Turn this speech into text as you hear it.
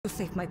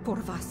save my poor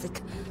Vasek.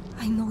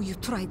 I know you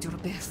tried your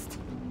best.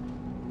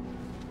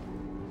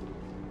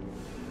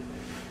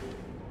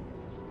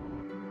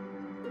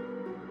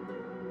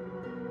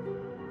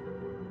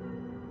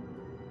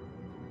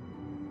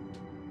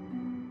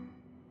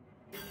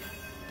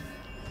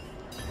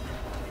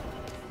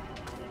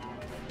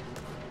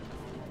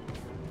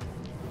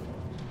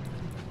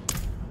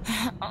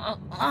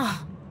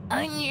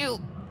 I knew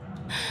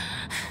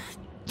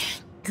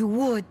you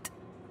would.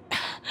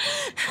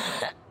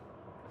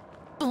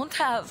 Don't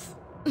have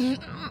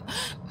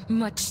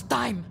much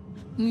time.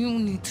 You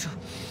need to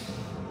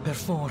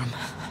perform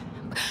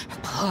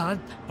blood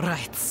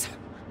rites.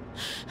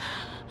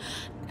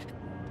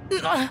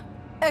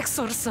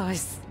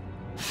 Exorcise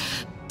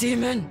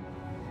demon.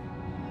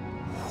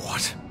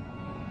 What?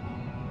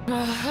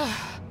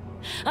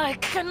 I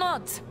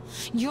cannot.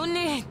 You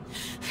need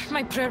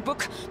my prayer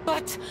book,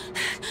 but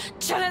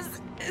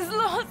Chalice is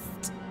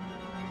lost.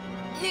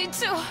 Need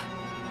to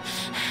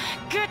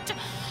get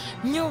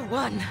new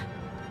one.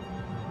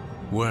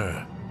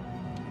 Where?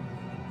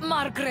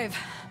 Margrave.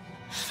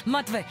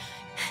 Matvey.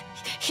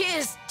 He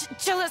is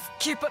Chalice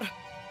keeper.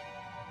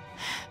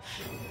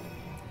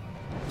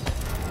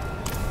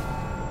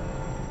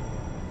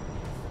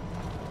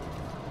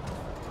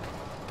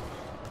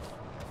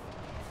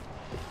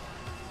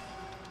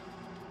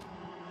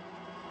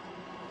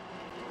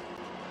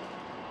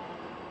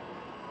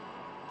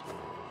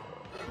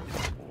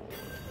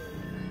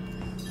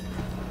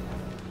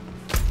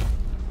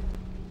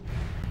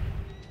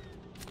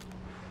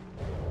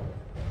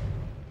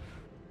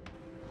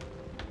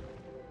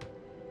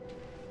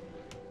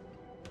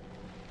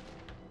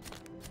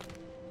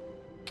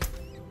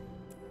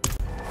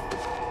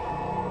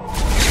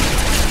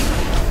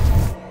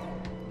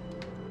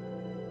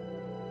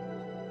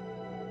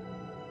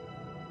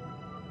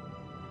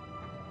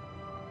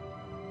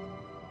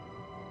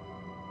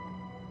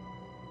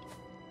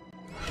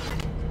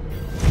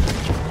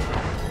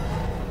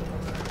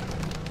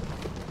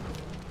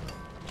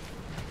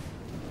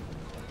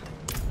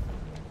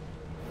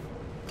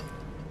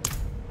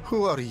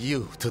 Who are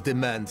you to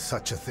demand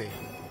such a thing?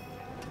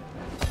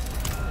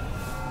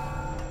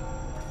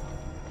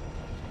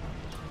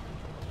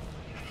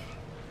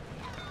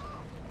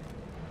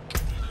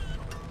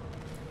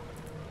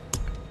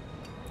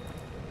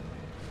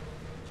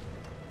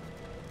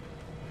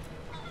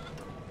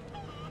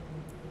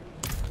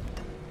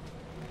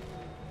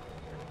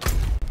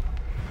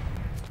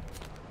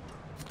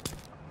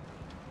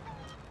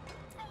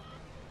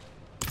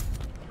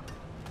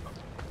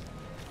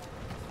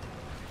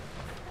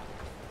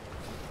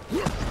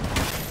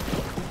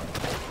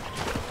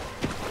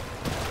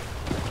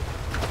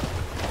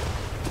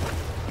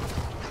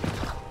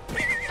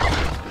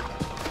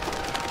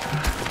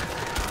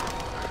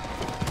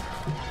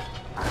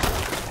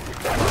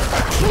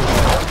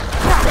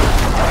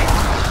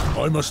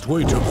 I must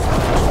wait a moment.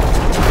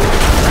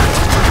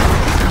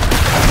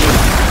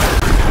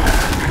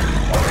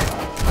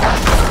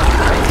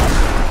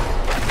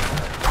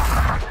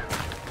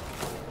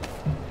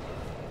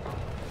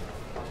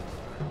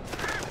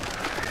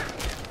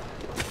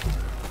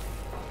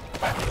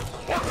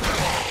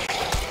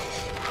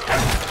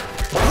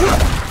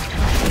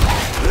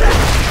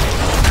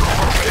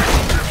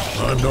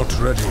 I'm not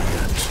ready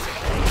yet.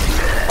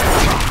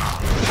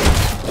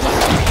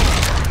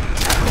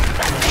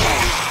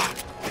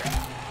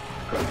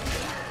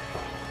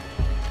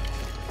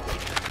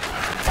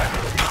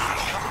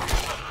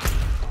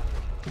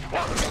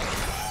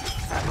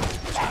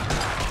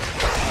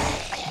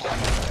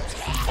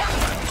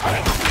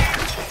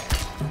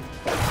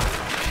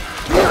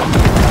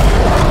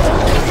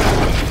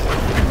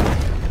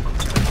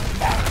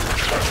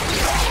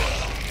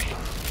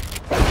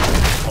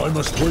 I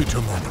must wait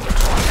a moment.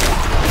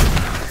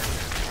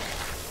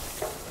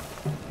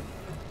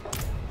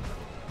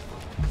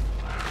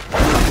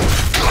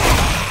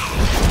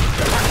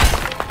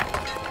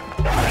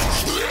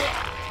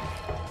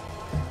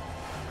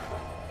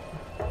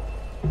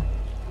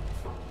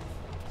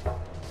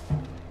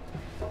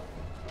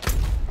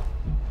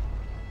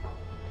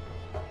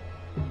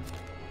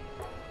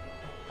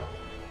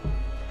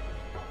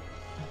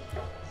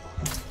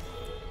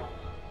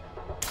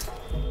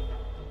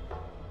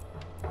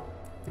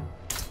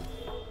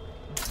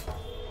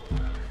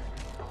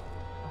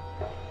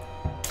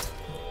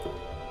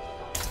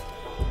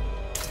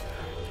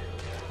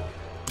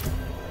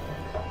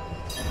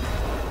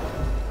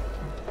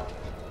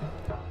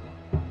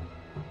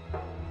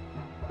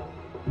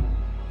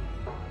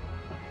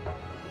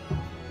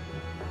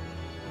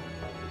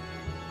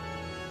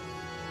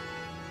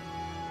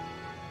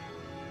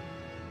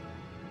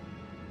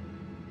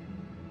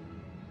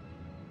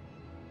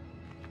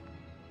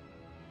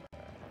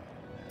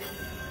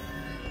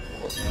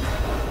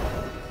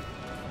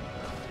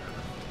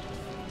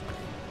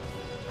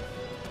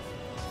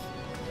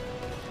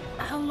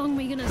 How long are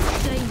we gonna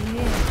stay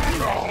here?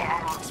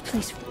 This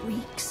place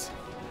reeks.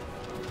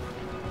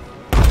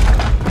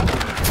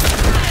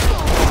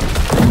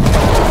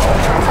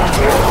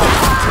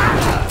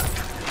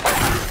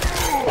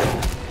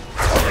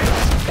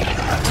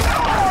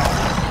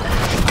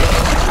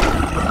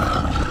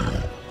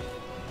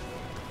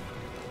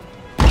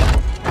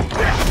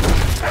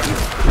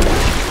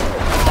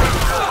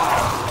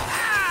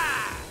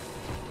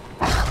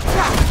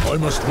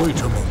 must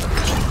wait a moment.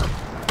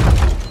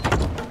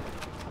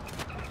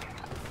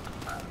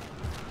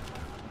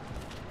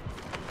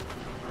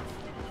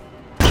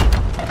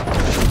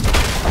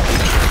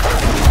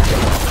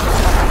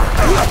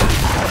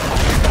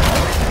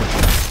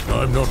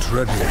 I'm not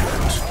ready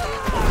yet.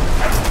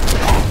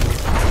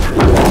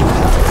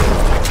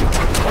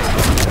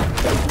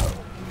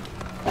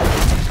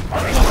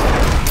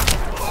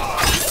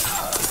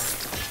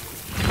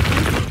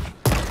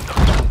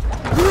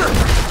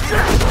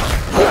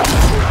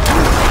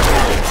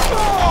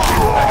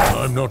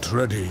 I'm not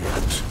ready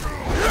yet.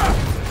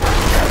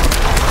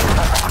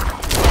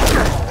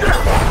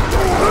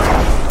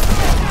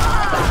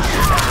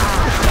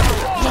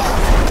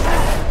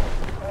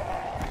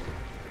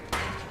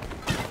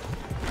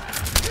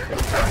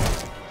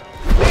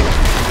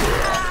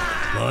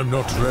 I'm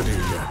not ready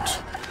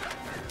yet.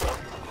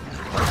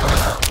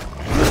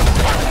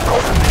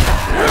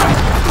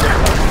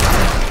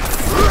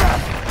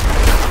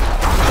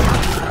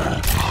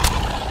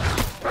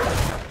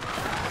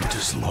 It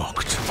is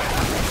locked.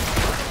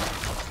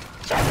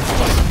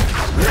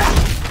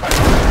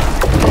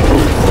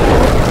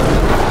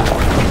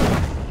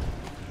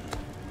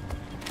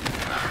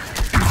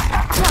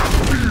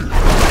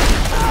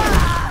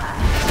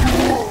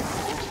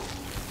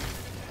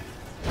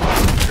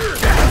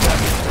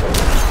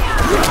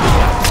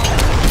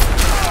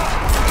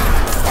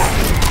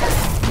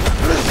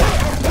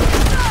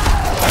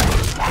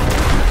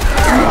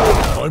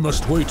 I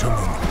must wait a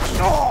moment.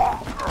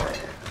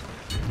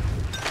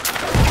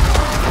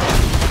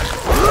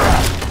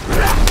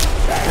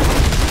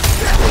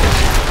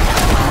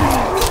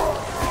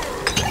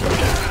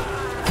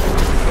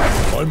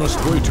 I must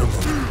wait a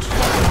moment.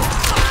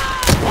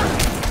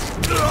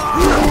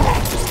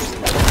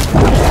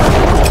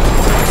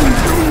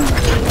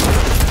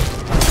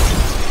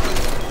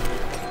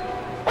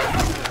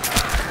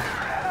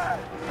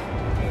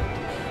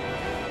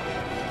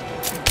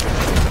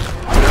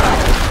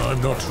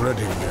 I'm not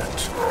ready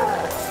yet.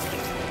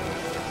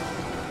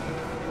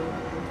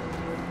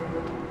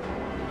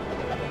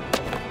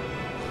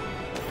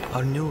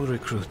 Our new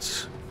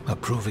recruits are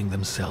proving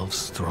themselves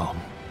strong.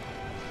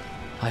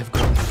 I've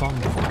grown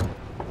fond of one,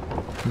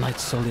 Knight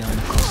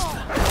Soliana Costa.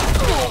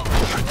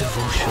 Her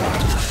devotion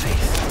to the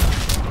faith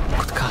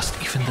could cast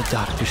even the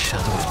darkest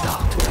shadow of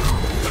doubt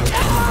from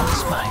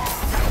anyone's mind.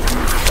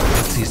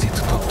 It's easy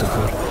to talk to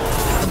her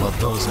about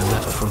those I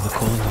left for the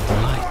calling of the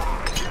light.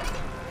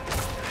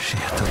 She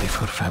had to leave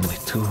her family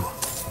too,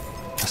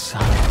 a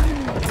samurai.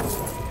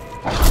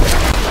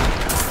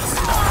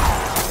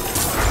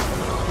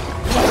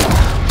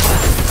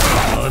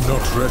 I'm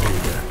not ready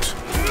yet.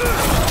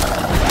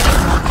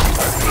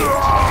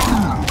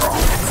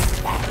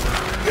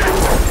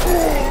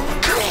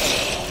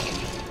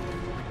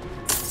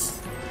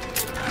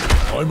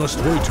 I must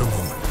wait a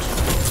moment.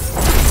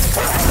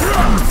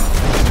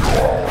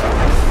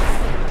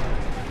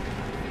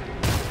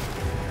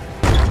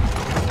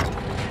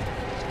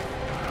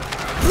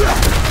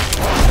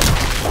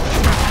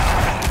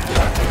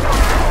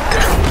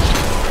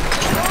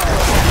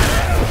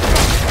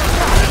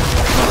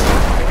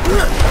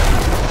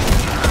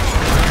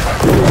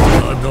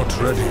 I'm not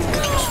ready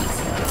yet.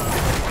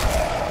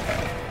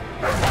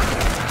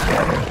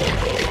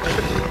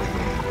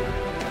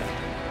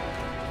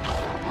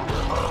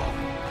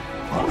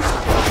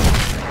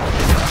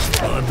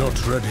 I'm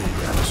not ready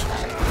yet.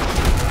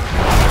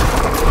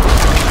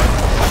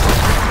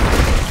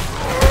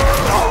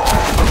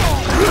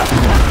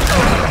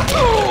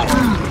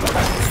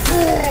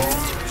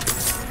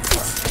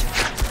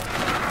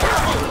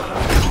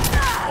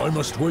 I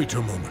must wait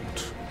a moment.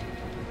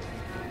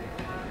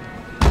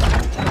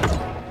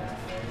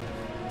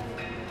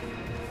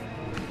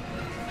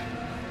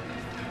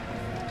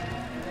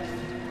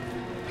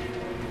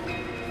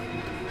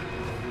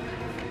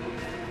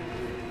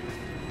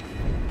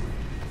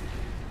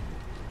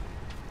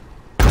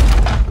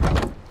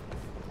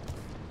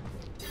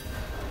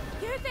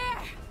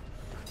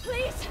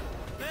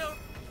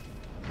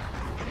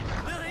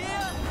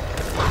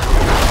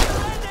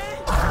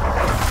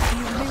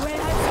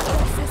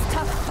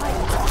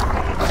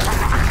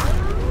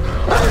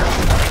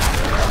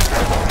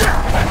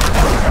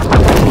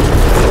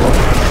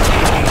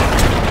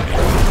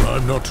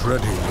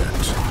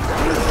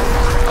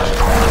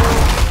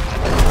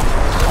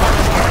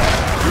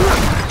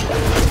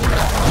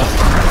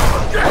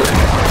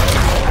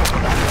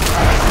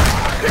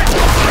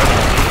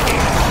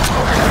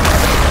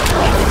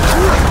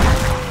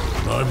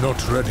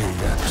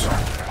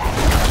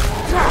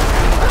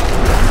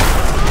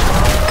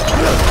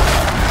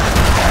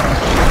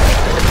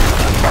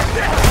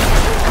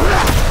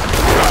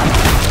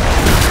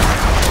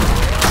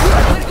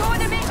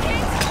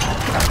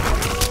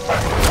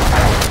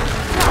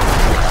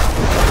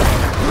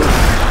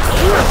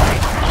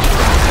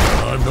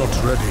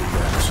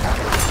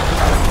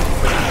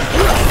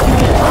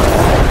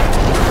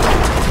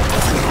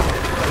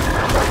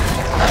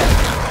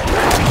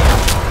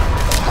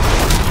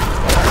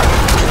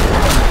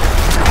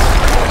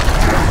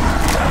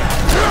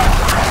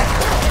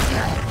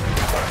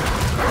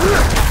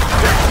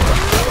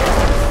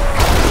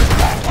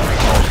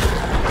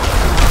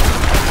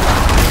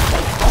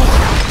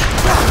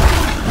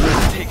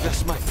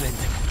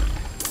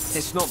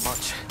 It's not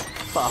much,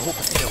 but I hope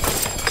it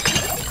helps.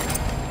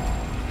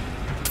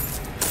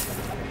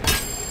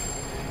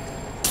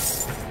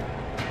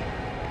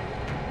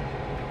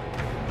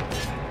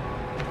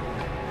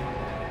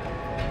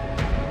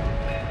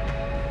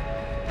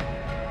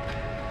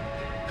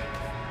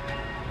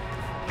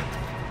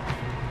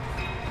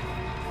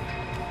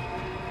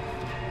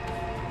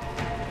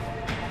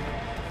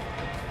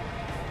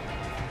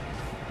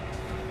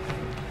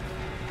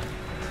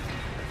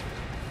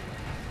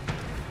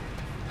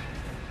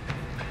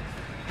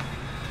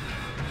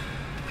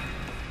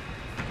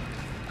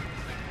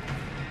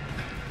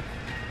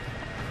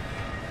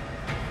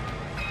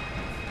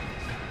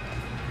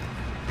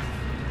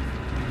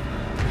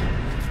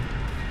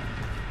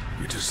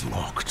 It is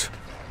locked.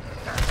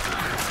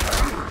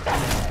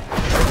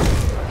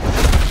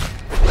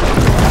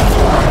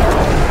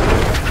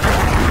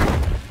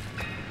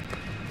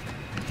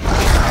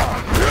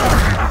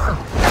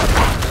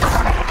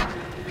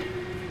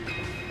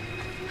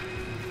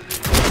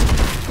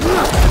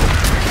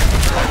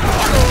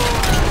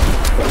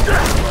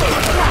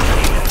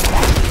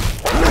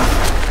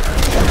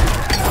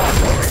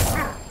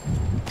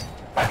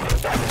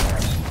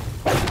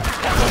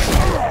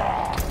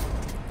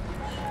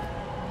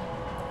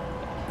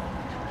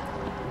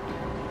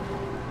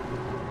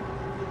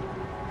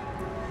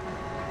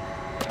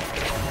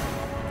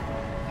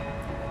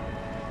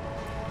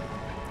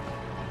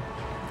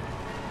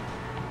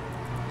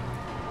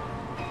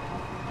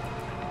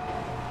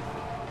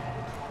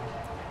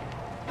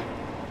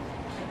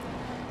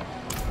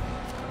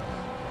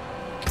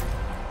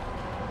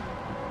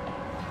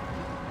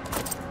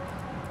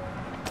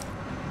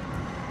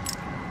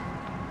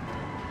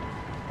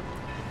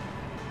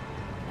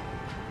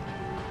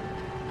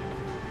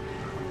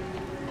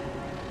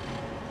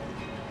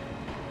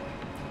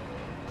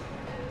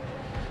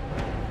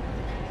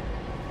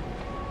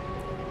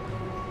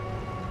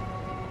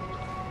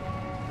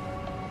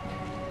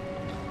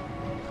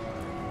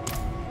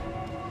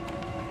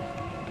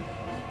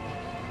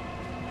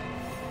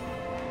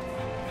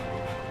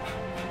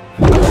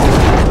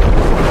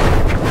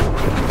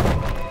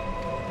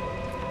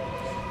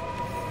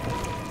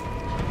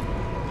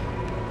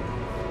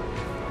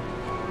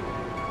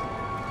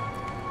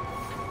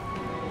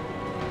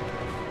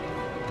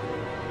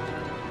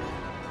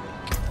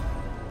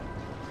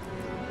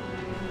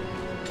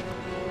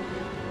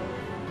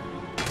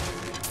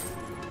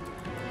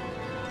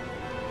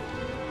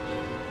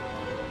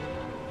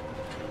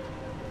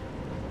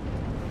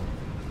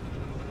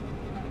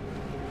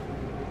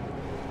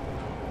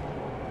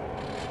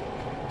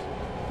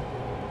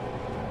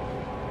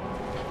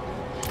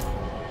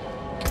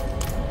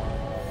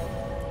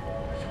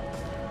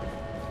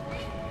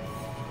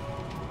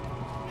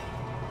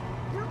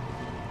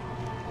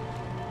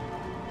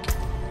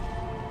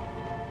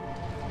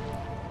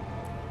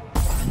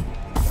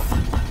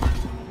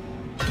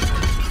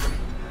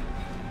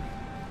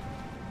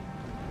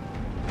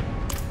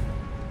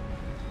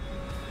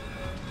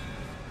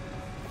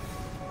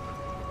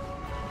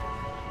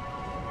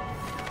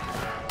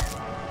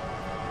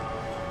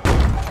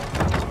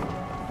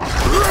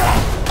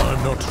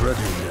 Not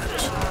ready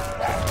yet.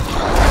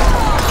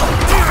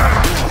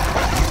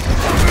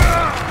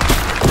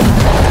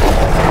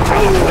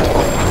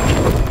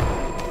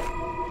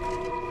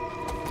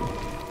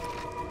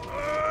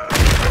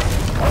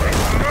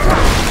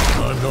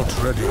 I'm not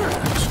ready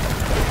yet.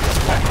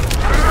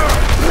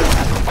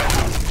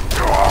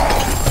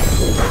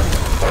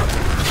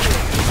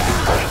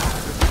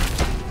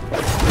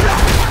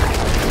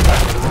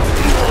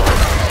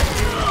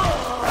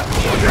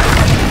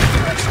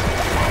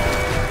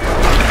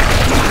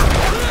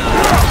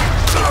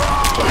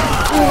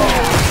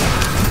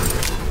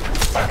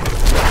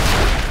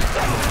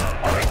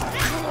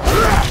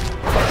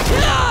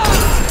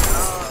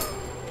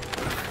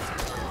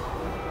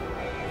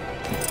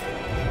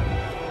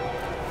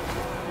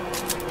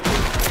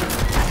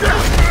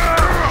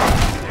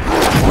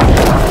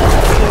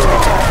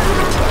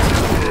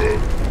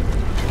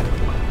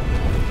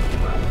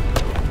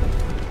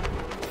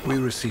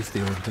 Received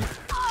the order.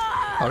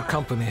 Our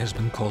company has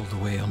been called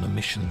away on a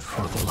mission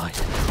for the light.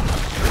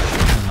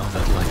 I know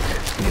that, like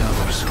the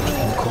others who have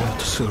been called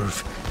to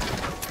serve,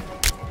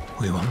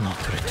 we will not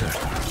return.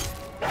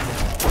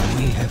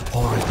 We have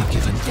already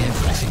given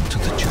everything to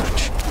the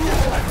church.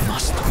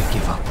 Must we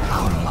give up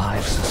our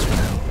lives as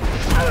well?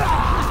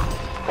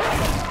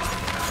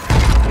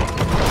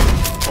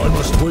 I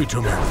must wait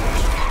a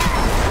moment.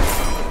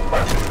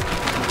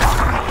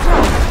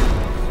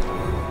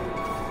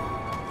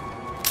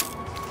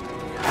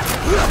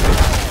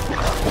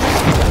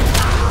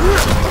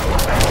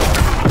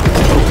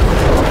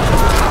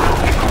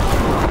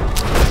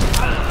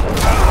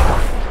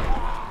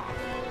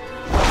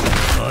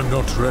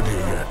 Not ready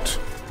yet.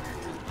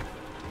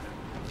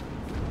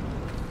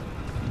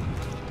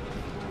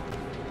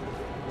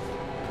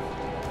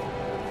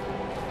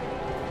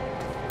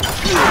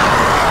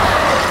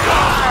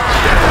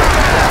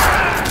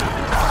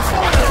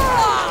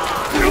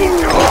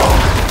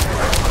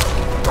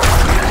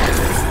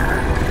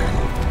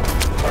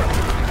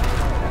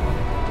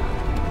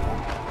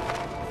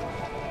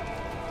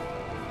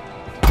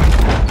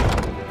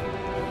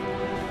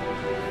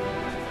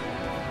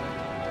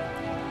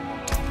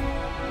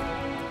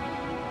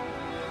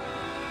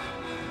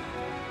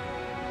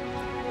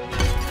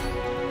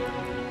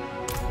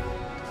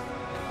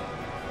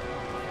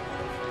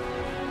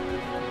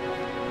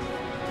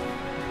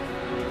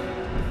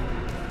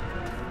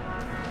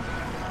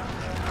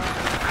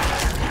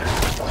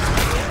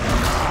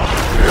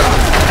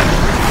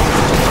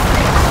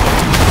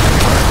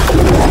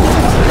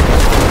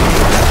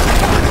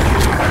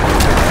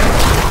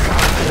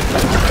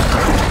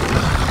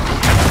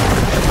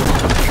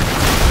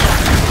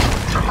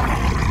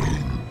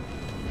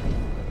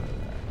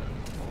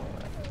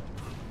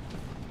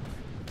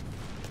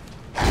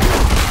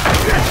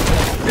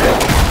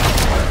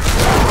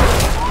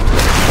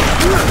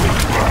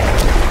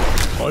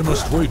 I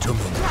must wait a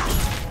moment.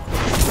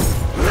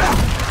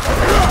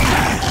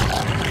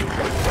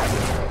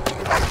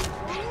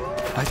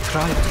 I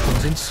tried to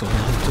convince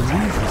Soliana to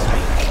leave with me.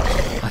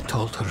 I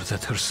told her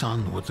that her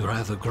son would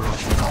rather grow up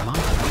with her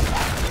mother,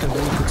 and we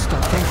could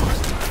start over,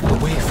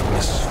 away from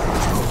this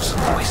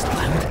frozen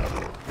wasteland.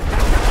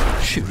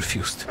 She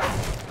refused.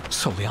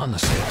 Soliana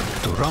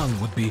said to run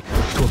would be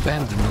to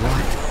abandon the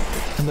light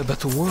and a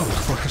better world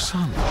for her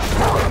son.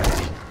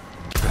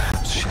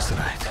 Perhaps she's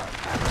right.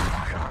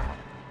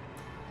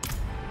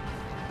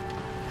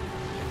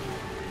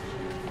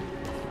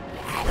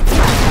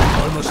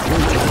 I must wait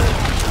a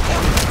moment.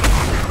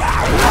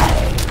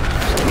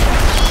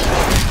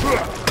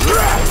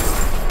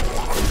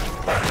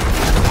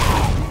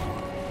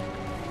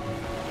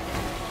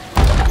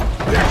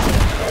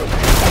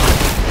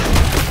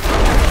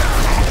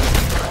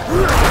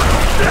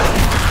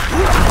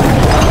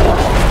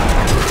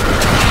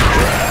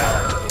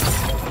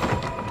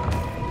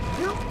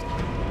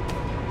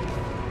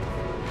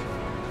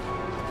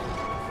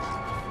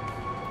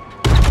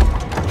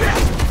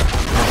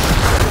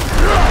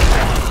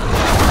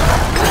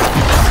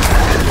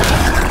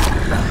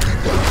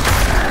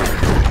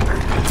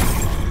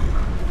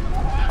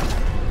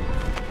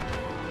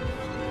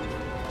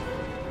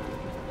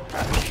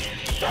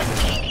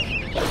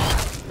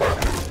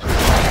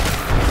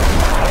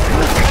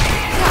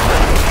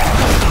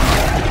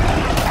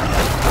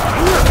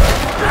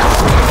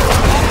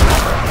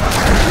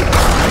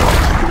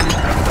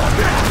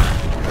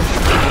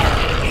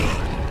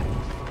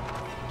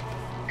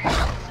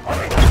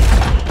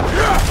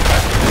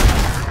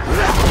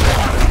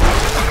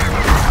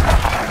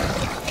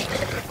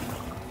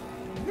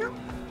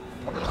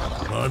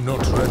 I'm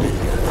not ready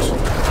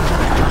yet.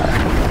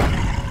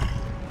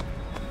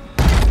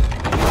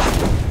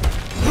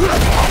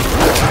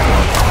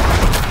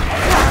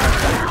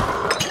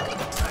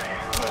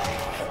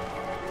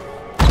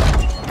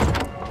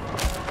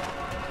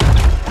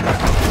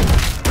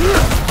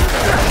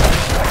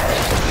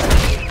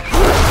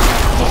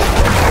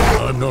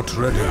 I'm not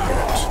ready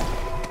yet.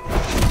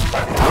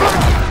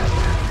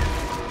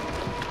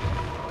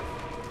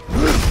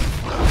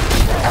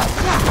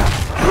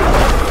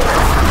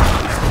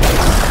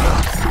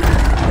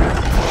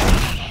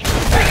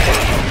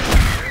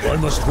 I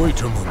must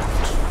wait a moment.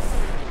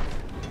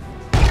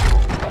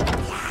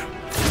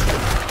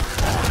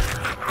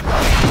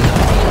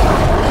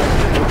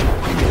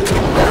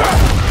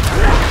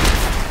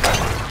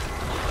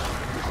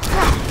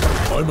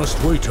 I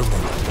must wait a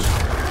moment.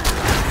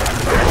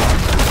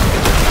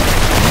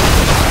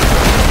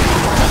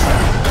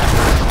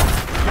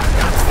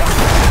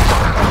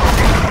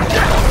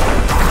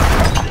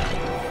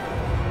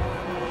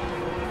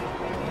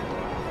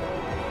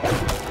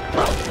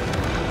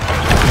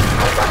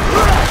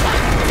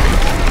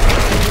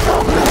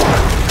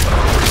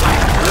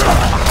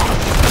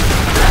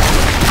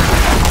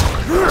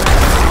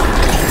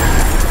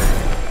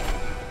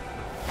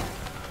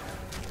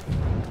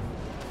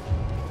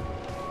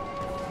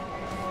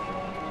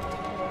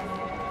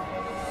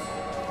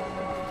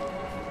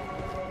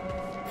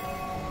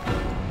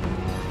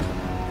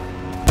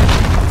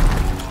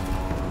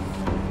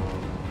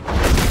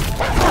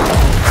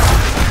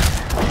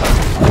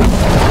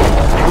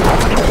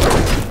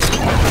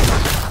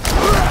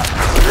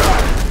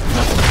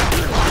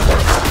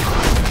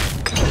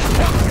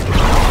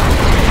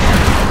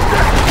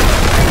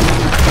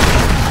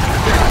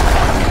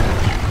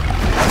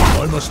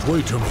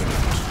 Wait a minute.